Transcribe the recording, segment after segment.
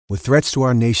With threats to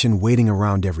our nation waiting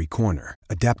around every corner,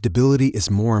 adaptability is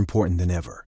more important than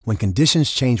ever. When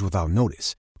conditions change without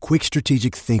notice, quick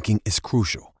strategic thinking is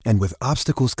crucial. And with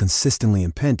obstacles consistently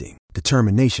impending,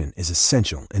 determination is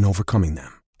essential in overcoming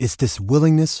them. It's this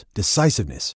willingness,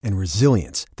 decisiveness, and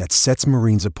resilience that sets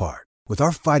Marines apart. With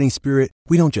our fighting spirit,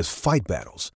 we don't just fight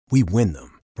battles, we win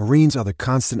them. Marines are the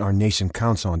constant our nation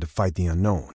counts on to fight the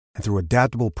unknown. And through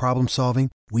adaptable problem solving,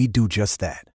 we do just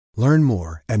that. Learn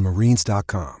more at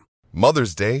marines.com.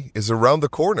 Mother's Day is around the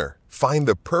corner. Find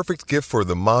the perfect gift for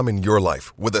the mom in your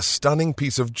life with a stunning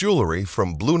piece of jewelry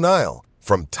from Blue Nile.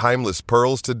 From timeless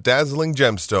pearls to dazzling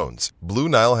gemstones, Blue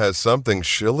Nile has something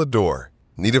she'll adore.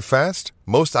 Need it fast?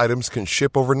 Most items can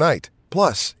ship overnight.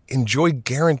 Plus, enjoy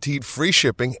guaranteed free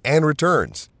shipping and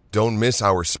returns. Don't miss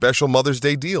our special Mother's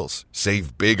Day deals.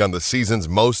 Save big on the season's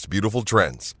most beautiful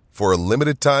trends. For a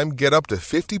limited time, get up to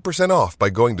 50% off by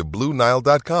going to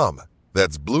BlueNile.com.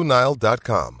 That's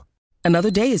BlueNile.com.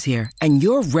 Another day is here, and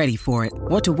you're ready for it.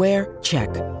 What to wear? Check.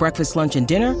 Breakfast, lunch, and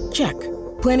dinner? Check.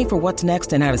 Planning for what's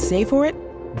next and how to save for it?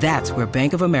 That's where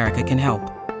Bank of America can help.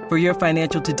 For your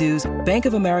financial to-dos, Bank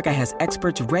of America has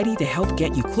experts ready to help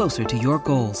get you closer to your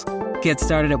goals. Get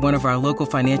started at one of our local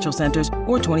financial centers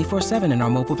or 24/7 in our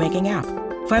mobile banking app.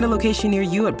 Find a location near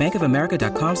you at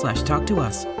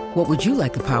bankofamerica.com/talktous. What would you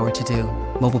like the power to do?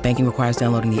 Mobile banking requires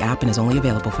downloading the app and is only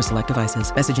available for select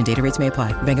devices. Message and data rates may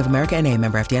apply. Bank of America N.A.,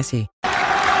 member FDIC.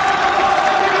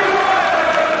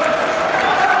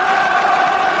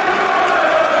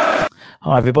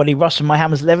 Hi everybody, Russ from My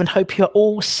Hammers 11. Hope you're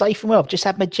all safe and well. I've just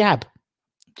had my jab.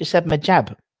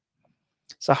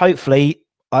 So hopefully,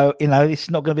 it's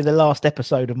not going to be the last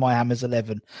episode of My Hammers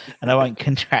 11, and I won't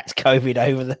contract COVID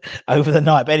over the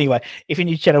night. But anyway, if you're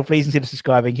new to the channel, please consider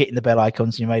subscribing, hitting the bell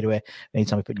icon so you're made aware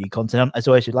anytime we put new content on. As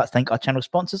always, we'd like to thank our channel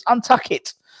sponsors, Untuck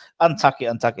It.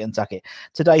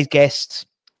 Today's guest,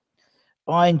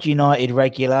 Iron United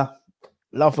regular.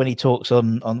 Love when he talks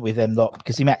on with them lot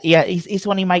because he's the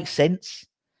one who makes sense.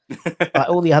 Like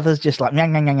all the others, just like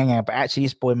but actually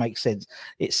this boy makes sense.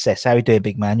 It's Cess. How you doing,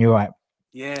 big man? You're right.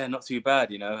 Yeah, not too bad.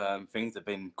 Things have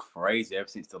been crazy ever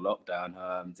since the lockdown.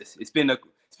 It's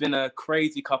been a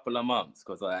crazy couple of months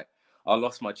because I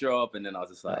lost my job and then I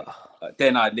was just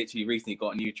then I literally recently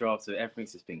got a new job, so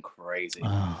everything's just been crazy.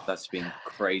 That's been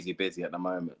crazy busy at the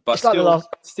moment, but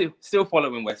still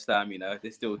following West Ham.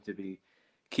 They're still to be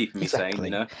keeping me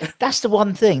sane. That's the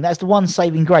one thing. That's the one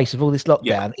saving grace of all this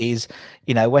lockdown is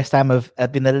West Ham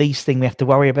have been the least thing we have to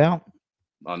worry about.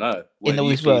 I know. In all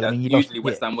this world, usually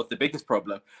West Ham was the biggest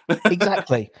problem.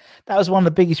 Exactly. That was one of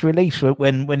the biggest reliefs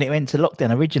when it went to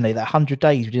lockdown originally. That 100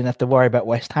 days, we didn't have to worry about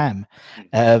West Ham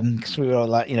because we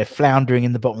were floundering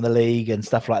in the bottom of the league and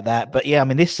stuff like that. But yeah,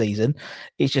 this season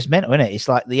it's just mental, isn't it? It's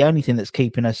like the only thing that's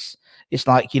keeping us. It's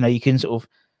like you can sort of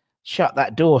shut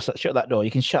that door.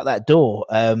 You can shut that door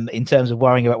in terms of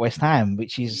worrying about West Ham,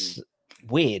 which is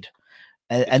weird.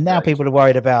 And now people are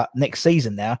worried about next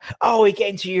season now. Oh, we get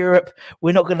into Europe.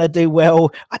 We're not going to do well.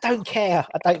 I don't care.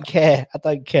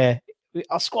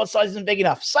 Our squad size isn't big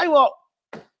enough. So what?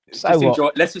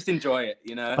 Let's just enjoy it,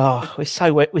 Oh, it's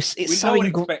so weird. There's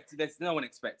no one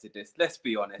expected this. Let's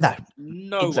be honest.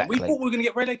 No exactly. We thought we were going to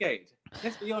get relegated.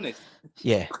 Let's be honest.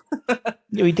 Yeah,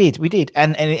 we did,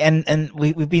 and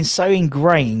we've been so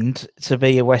ingrained to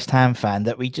be a West Ham fan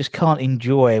that we just can't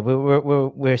enjoy.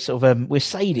 We're sort of we're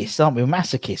sadists, aren't we? We're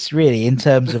masochists, really, in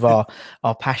terms of our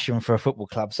passion for a football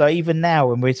club. So even now,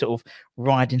 when we're sort of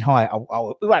riding high,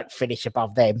 we won't finish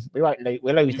above them. We'll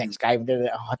lose next game.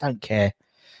 I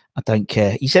don't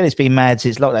care. You said it's been mad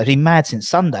since lockdown. It's been mad since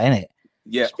Sunday, isn't it?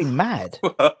 Yeah, it's been mad.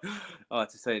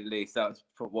 To say the least, that was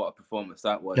what a performance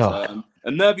that was.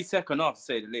 A nervy second half, to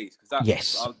say the least,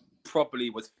 because I probably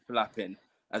was flapping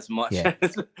as much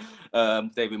as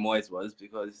David Moyes was,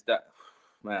 because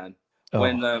when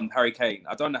Harry Kane,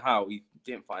 I don't know how he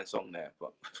didn't find a song there,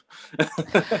 but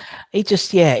it was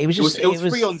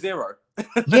 3-0.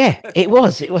 Yeah, it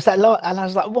was that lot, and I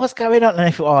was like, what's going on? And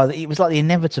I thought, it was like the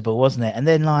inevitable, wasn't it? And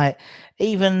then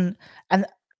and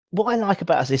what I like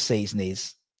about us this season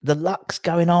is the luck's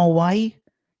going our way.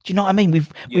 Do you know what I mean?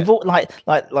 We've all like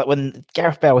when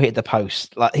Gareth Bale hit the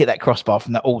post, hit that crossbar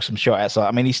from that awesome shot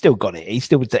outside. He's still got it. He's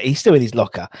still in his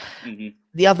locker. Mm-hmm.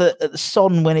 The other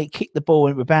Son, when it kicked the ball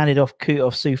and it rebounded off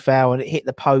Soufal and it hit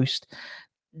the post.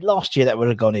 Last year that would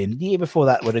have gone in. The year before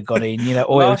that would have gone in.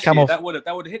 Or it would come off. That would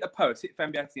have hit the post, hit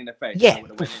Fambianski in the face. Yeah,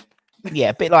 yeah,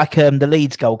 a bit like the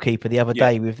Leeds goalkeeper the other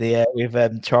day with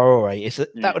Traore.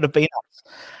 That would have been us,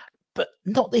 but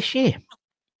not this year.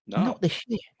 No. Not this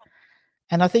year.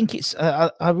 And I think it's.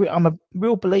 I'm a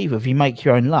real believer if you make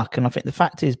your own luck. And I think the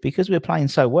fact is because we're playing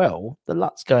so well, the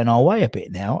luck's going our way a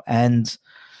bit now. And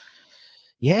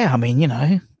Yeah, I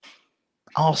mean,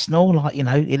 Arsenal,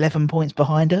 11 points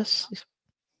behind us. It's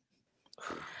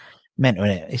mental,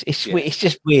 isn't it? It's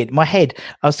just weird. My head.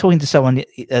 I was talking to someone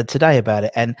today about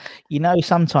it, and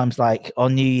sometimes like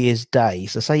on New Year's Day.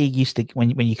 So say you used to when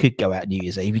you could go out New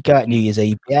Year's Eve, you go out New Year's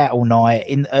Eve, be out all night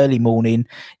in the early morning.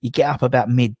 You get up about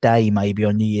midday maybe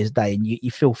on New Year's Day, and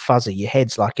you feel fuzzy. Your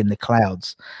head's like in the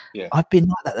clouds. Yeah, I've been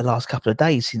like that the last couple of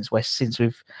days since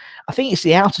we've. I think it's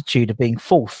the altitude of being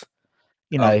fourth.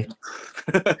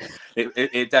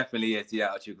 it definitely is the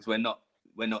altitude because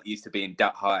we're not used to being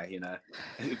that high.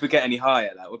 If we get any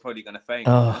higher, we're probably going to faint.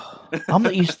 Oh, I'm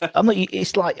not used.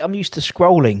 It's like I'm used to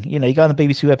scrolling. You go on the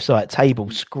BBC website table,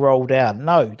 scroll down.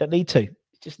 No, don't need to.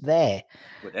 It's just there.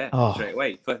 We're there straight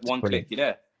away. First one brilliant. click, you're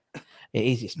there.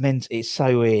 It is. It's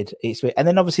so weird. It's weird. And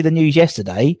then obviously the news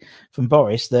yesterday from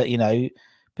Boris that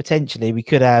potentially we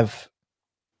could have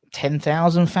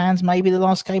 10,000 fans maybe the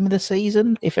last game of the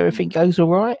season if everything goes all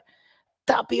right.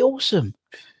 That'd be awesome.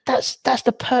 That's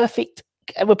the perfect.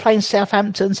 And we're playing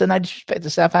Southampton, so no disrespect to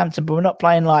Southampton, but we're not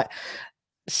playing like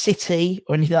City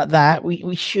or anything like that.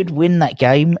 We should win that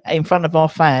game in front of our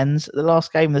fans. The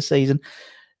last game of the season.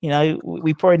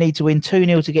 We probably need to win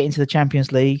 2-0 to get into the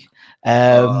Champions League.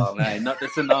 Oh man, not the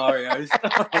scenarios.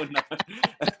 Oh, no.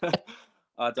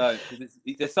 I don't.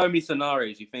 There's so many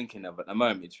scenarios you're thinking of at the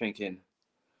moment. You're thinking,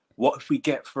 what if we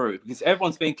get through? Because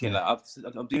everyone's thinking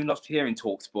I'm doing lots of hearing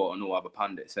TalkSport and all other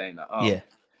pundits saying that.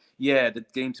 The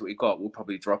games that we got will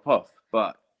probably drop off.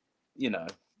 But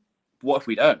what if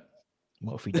we don't?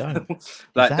 What if we don't?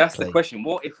 That's the question.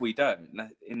 What if we don't?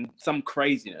 In some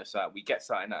craziness, we get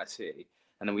something out of City,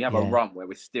 and then we have a run where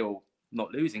we're still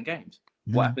not losing games.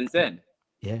 What happens then?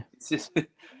 Yeah, it's just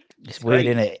it's weird,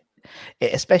 isn't it?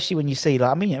 Especially when you see,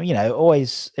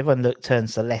 always everyone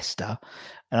turns to Leicester,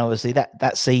 and obviously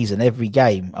that season, every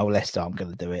game, Leicester, I'm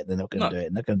going to do it. They're not going to do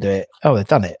it. They're going to do it. Oh, they've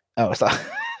done it. Oh, it's like,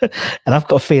 and I've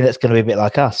got a feeling it's going to be a bit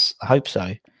like us. I hope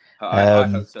so. I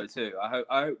hope so too. I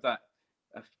hope that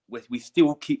we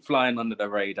still keep flying under the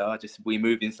radar. Just we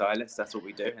move in silence. That's what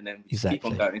we do, and then we just keep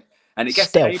on going. And it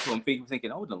gets to April, and people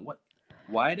thinking, "Hold on, what?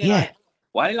 Why are they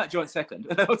like joint second?"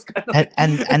 What's going on?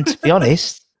 And to be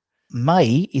honest,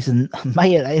 May at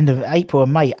the end of April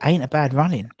and May ain't a bad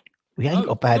running. We ain't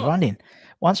got bad running.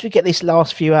 Once we get this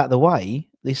last few out of the way,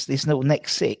 this little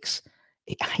next 6,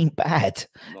 it ain't bad.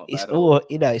 It's all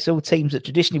it's all teams that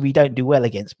traditionally we don't do well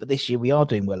against, but this year we are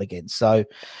doing well against. So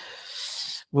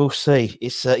we'll see.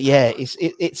 It's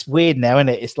it's weird now, isn't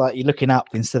it? It's like you're looking up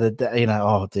instead of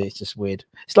dude, it's just weird.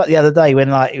 It's like the other day when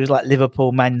it was like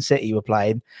Liverpool, Man City were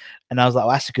playing, and I was like,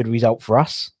 that's a good result for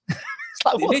us.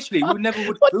 Like, literally, who would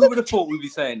have thought we'd be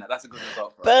saying that? That's a good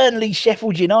result for us. Burnley,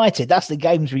 Sheffield United. That's the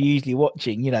games we're usually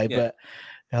watching, But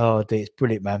dude, it's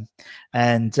brilliant, man.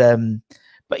 And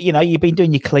but you've been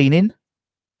doing your cleaning.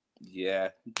 Yeah,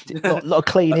 lot of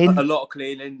cleaning. A lot of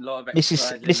cleaning. A lot of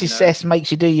exercise. Mrs. Cess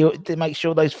makes you make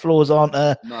sure those floors aren't.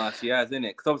 No, she has, isn't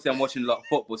it? Because obviously I'm watching a lot of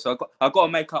football, so I've got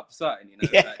to make up for something.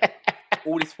 Like,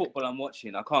 all this football I'm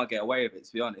watching, I can't get away with it,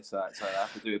 to be honest. So I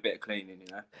have to do a bit of cleaning,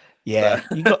 Yeah,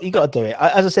 you got to do it.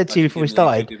 As I said to you before we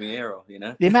started,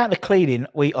 the amount of cleaning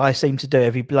I seem to do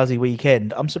every bloody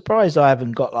weekend. I'm surprised I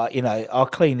haven't got I'll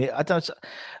clean it. I don't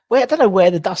know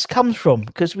where the dust comes from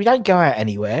because we don't go out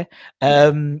anywhere.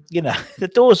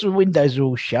 The doors and windows are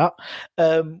all shut.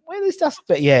 Where there's dust,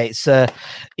 but it's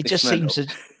just seems to.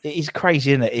 It's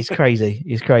crazy, isn't it? It's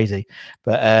crazy.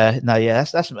 But no,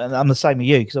 that's I'm the same with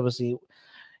you because obviously.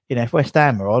 If West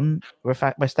Ham are on, or if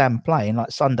West Ham are playing,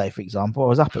 like Sunday, for example, I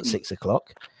was up at 6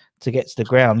 o'clock to get to the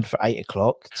ground for 8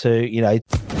 o'clock to,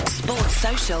 Sports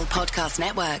Social Podcast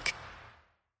Network.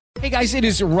 Hey guys, it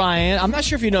is Ryan. I'm not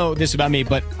sure if you know this about me,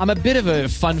 but I'm a bit of a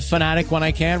fun fanatic when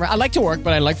I can. I like to work,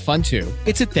 but I like fun too.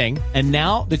 It's a thing. And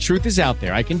now the truth is out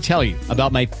there. I can tell you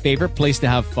about my favorite place to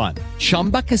have fun.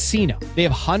 Chumba Casino. They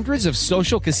have hundreds of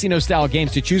social casino style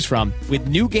games to choose from with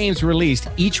new games released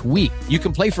each week. You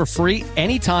can play for free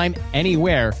anytime,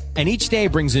 anywhere. And each day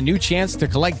brings a new chance to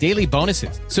collect daily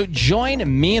bonuses. So join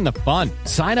me in the fun.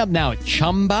 Sign up now at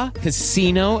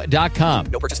ChumbaCasino.com.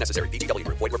 No purchase necessary. VGW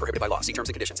Group. Void where prohibited by law. See terms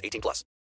and conditions. 18+.